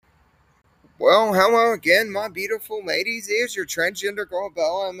Well, hello again, my beautiful ladies. Here's your transgender girl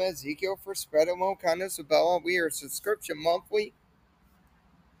Bella. I'm Ezekiel for Spreadable Kindness of Bella. We are subscription monthly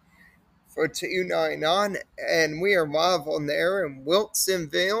for $2.99, and we are live on the air in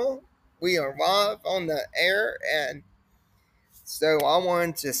Wilsonville. We are live on the air, and so I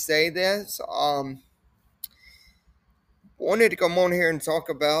wanted to say this. Wanted to come on here and talk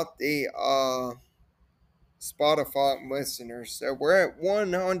about the Spotify listeners. So we're at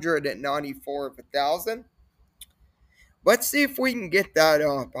 194 of 1,000. Let's see if we can get that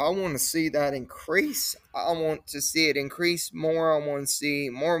up. I want to see that increase. I want to see it increase more. I want to see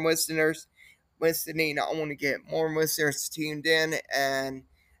more listeners listening. I want to get more listeners tuned in and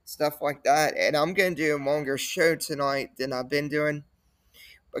stuff like that. And I'm going to do a longer show tonight than I've been doing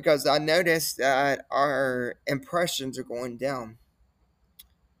because I noticed that our impressions are going down.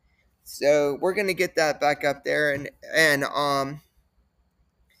 So we're going to get that back up there and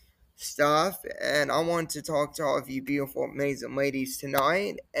stuff. And I want to talk to all of you beautiful, amazing ladies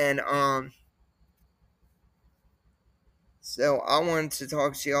tonight. And so I wanted to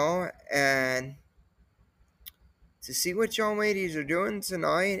talk to y'all and to see what y'all ladies are doing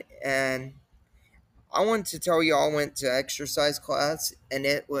tonight. And I wanted to tell y'all I went to exercise class and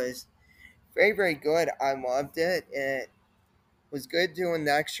it was very, very good. I loved it. It was good doing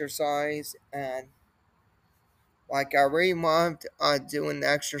the exercise, and like I really loved doing the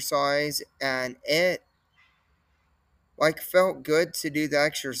exercise, and it like felt good to do the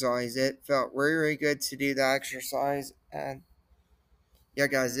exercise. It felt really, really good to do the exercise, and yeah,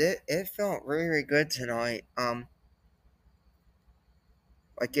 guys, it felt really, really good tonight. Like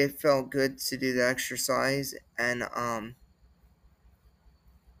it felt good to do the exercise, and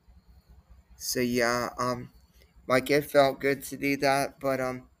so yeah, like it felt good to do that. But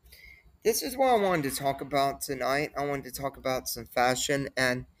this is what I wanted to talk about tonight. I wanted to talk about some fashion,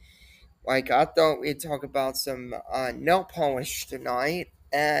 and like I thought we'd talk about some nail polish tonight.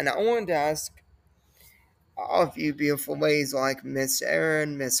 And I wanted to ask all of you beautiful ladies like Miss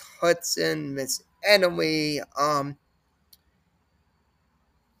Erin, Miss Hudson, Miss Emily,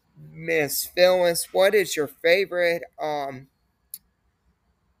 Miss Phyllis, what is your favorite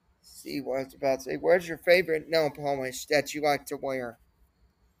see what I was about to say. Where's your favorite nail polish that you like to wear?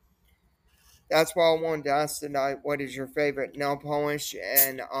 That's what I wanted to ask tonight. What is your favorite nail polish?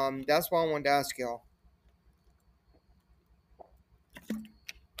 And that's what I wanted to ask y'all.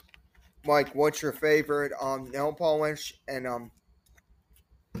 Like, what's your favorite nail polish? And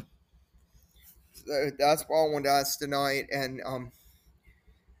so that's what I wanted to ask tonight. And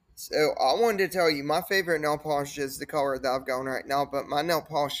so I wanted to tell you my favorite nail polish is the color that I've got right now, but my nail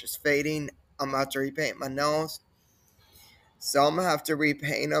polish is fading. I'm about to repaint my nails. So I'm gonna have to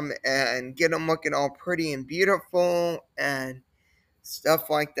repaint them and get them looking all pretty and beautiful and stuff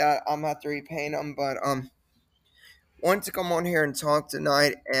like that. I'm gonna have to repaint them, but wanted to come on here and talk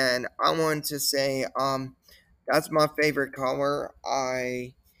tonight, and I wanted to say that's my favorite color.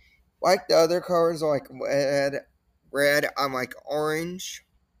 I like the other colors, like red. I like orange.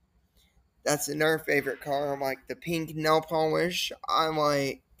 That's another favorite color. I like the pink nail polish. I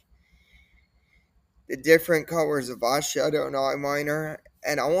like the different colors of eyeshadow and eyeliner.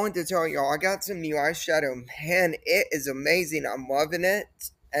 And I wanted to tell y'all, I got some new eyeshadow. Man, it is amazing. I'm loving it.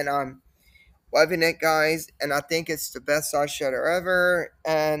 And I'm loving it, guys. And I think it's the best eyeshadow ever.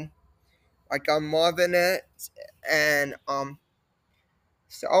 And like, I'm loving it. And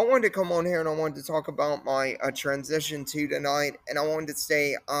so I wanted to come on here and I wanted to talk about my transition to tonight. And I wanted to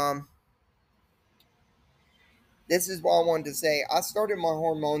say, this is what I wanted to say. I started my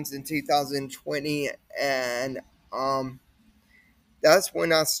hormones in 2020, and um, that's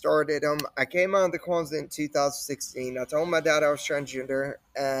when I started them. I came out of the closet in 2016. I told my dad I was transgender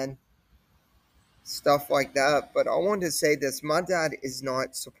and stuff like that. But I wanted to say this: my dad is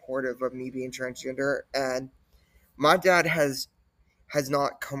not supportive of me being transgender, and my dad has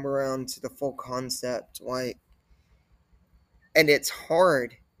not come around to the full concept. Like, and it's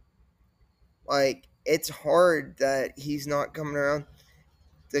hard. Like, it's hard that he's not coming around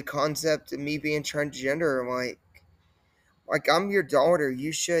the concept of me being transgender. Like I'm your daughter.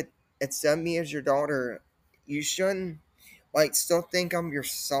 You should accept me as your daughter. You shouldn't like still think I'm your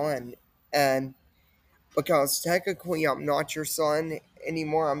son. And because technically I'm not your son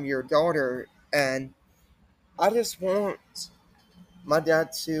anymore, I'm your daughter. And I just want my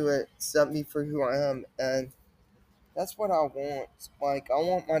dad to accept me for who I am. And that's what I want. Like, I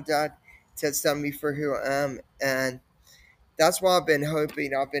want my dad to accept me for who I am. And that's what I've been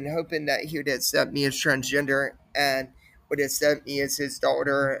hoping. I've been hoping that he would accept me as transgender and would accept me as his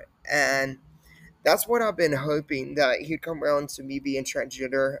daughter. And that's what I've been hoping, that he'd come around to me being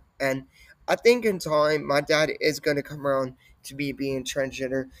transgender. And I think in time, my dad is going to come around to me being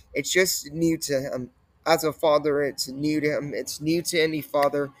transgender. It's just new to him. As a father, it's new to him. It's new to any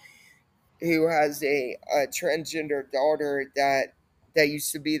father who has a transgender daughter that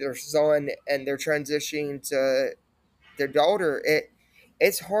used to be their son, and they're transitioning to their daughter.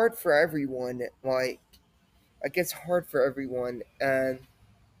 It's hard for everyone. Like it's hard for everyone, and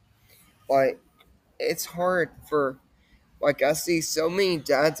like it's hard for, like, I see so many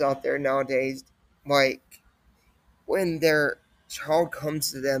dads out there nowadays, like, when their child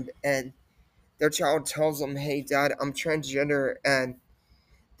comes to them and their child tells them, "Hey, dad, I'm transgender," and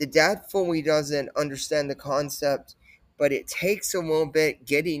the dad fully doesn't understand the concept, but it takes a little bit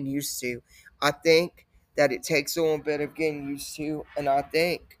getting used to. I think that it takes a little bit of getting used to, and I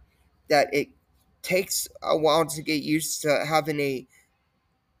think that it takes a while to get used to having a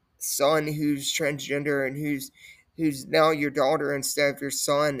son who's transgender and who's now your daughter instead of your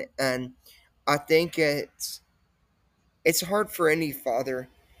son. And I think it's hard for any father,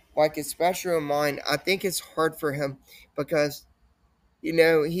 like especially mine. I think it's hard for him because he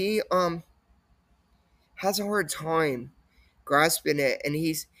has a hard time grasping it, and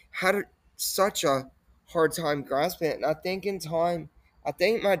he's had such a hard time grasping it. And I think in time, I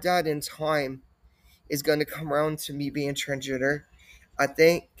think my dad in time is going to come around to me being transgender. I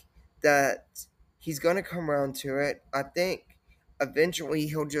think that he's going to come around to it. I think eventually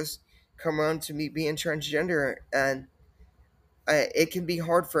he'll just come around to me being transgender, and it can be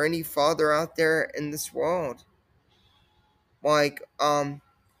hard for any father out there in this world. Like,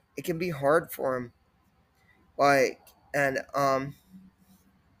 it can be hard for him. Like, and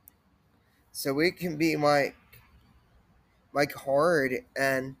so it can be like hard,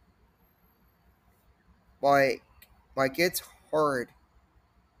 and like it's hard.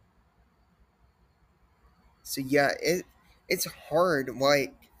 So yeah, it's hard.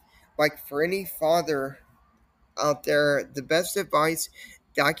 Like for any father out there, the best advice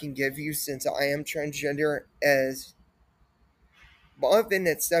that I can give you, since I am transgender, is love and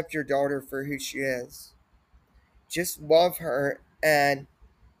accept your daughter for who she is. Just love her, and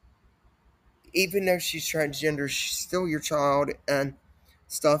even though she's transgender, she's still your child and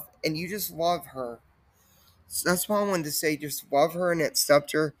stuff, and you just love her. So that's why I wanted to say, just love her and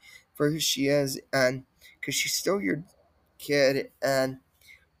accept her for who she is, and because she's still your kid, and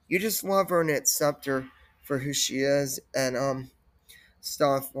you just love her and accept her for who she is, and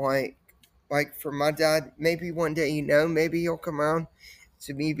stuff like for my dad, maybe one day, maybe he'll come around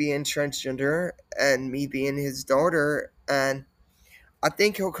to me being transgender and me being his daughter, and I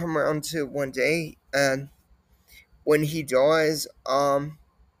think he'll come around to it one day, and when he does, I'm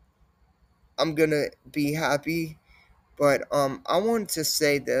gonna be happy. But I wanted to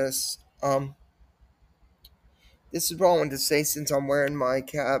say this. This is what I wanted to say, since I'm wearing my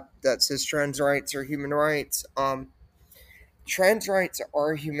cap that says trans rights are human rights. Trans rights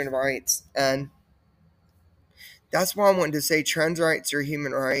are human rights, and that's why I wanted to say trans rights are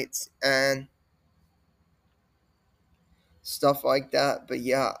human rights and stuff like that. But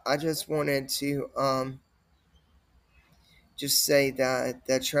yeah, I just wanted to just say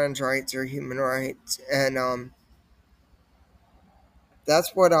that trans rights are human rights, and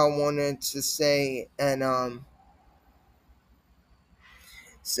that's what I wanted to say. And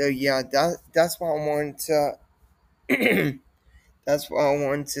so yeah, that's what I wanted to that's what I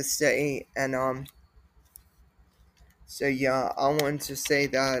wanted to say. And so yeah, I wanted to say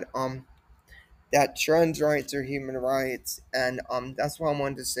that trans rights are human rights, and that's what I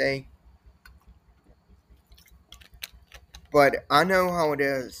wanted to say. But I know how it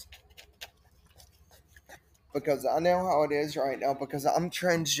is, because I know how it is right now, because I'm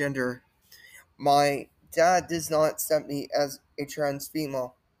transgender. My dad does not accept me as a trans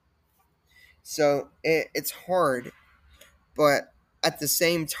female, so it's hard. But at the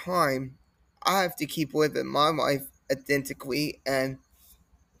same time, I have to keep living my life authentically, and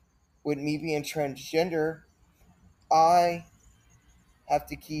with me being transgender, I have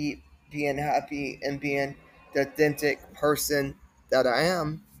to keep being happy and being the authentic person that I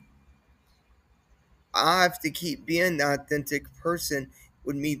am. I have to keep being the authentic person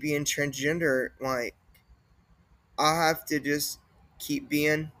with me being transgender. Like, I have to just keep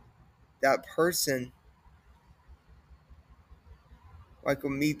being that person. Like,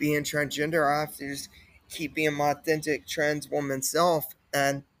 with me being transgender, I have to just keep being my authentic trans woman self.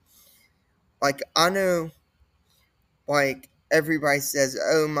 And, like, I know, like, everybody says,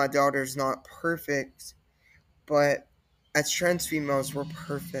 oh, my daughter's not perfect. But as trans females, we're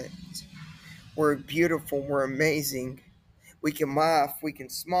perfect. We're beautiful. We're amazing. We can laugh. We can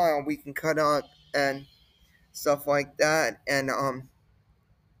smile. We can cut up. and stuff like that. And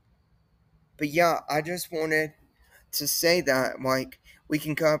but yeah, I just wanted to say that, like, we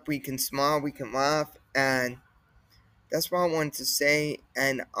can cut up, we can smile, we can laugh, and that's what I wanted to say.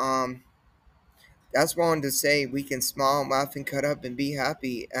 And that's what I wanted to say. We can smile, laugh, and cut up and be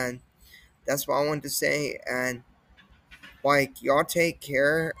happy. And that's what I wanted to say. And like, y'all take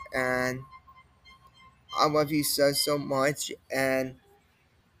care. And I love you so, so much. And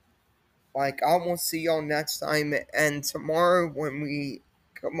like, I will see y'all next time. And tomorrow, when we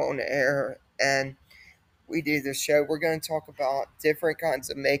come on air and we do the show, we're going to talk about different kinds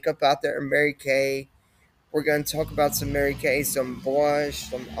of makeup out there in Mary Kay. We're going to talk about some Mary Kay, some blush,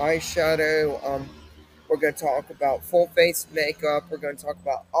 some eyeshadow. We're going to talk about full face makeup. We're going to talk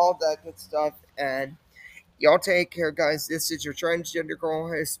about all that good stuff. And y'all take care, guys. This is your transgender girl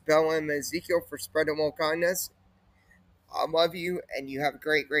host, Bella and Ezekiel, for Spreading More Kindness. I love you, and you have a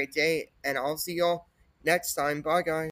great, great day. And I'll see y'all next time. Bye, guys.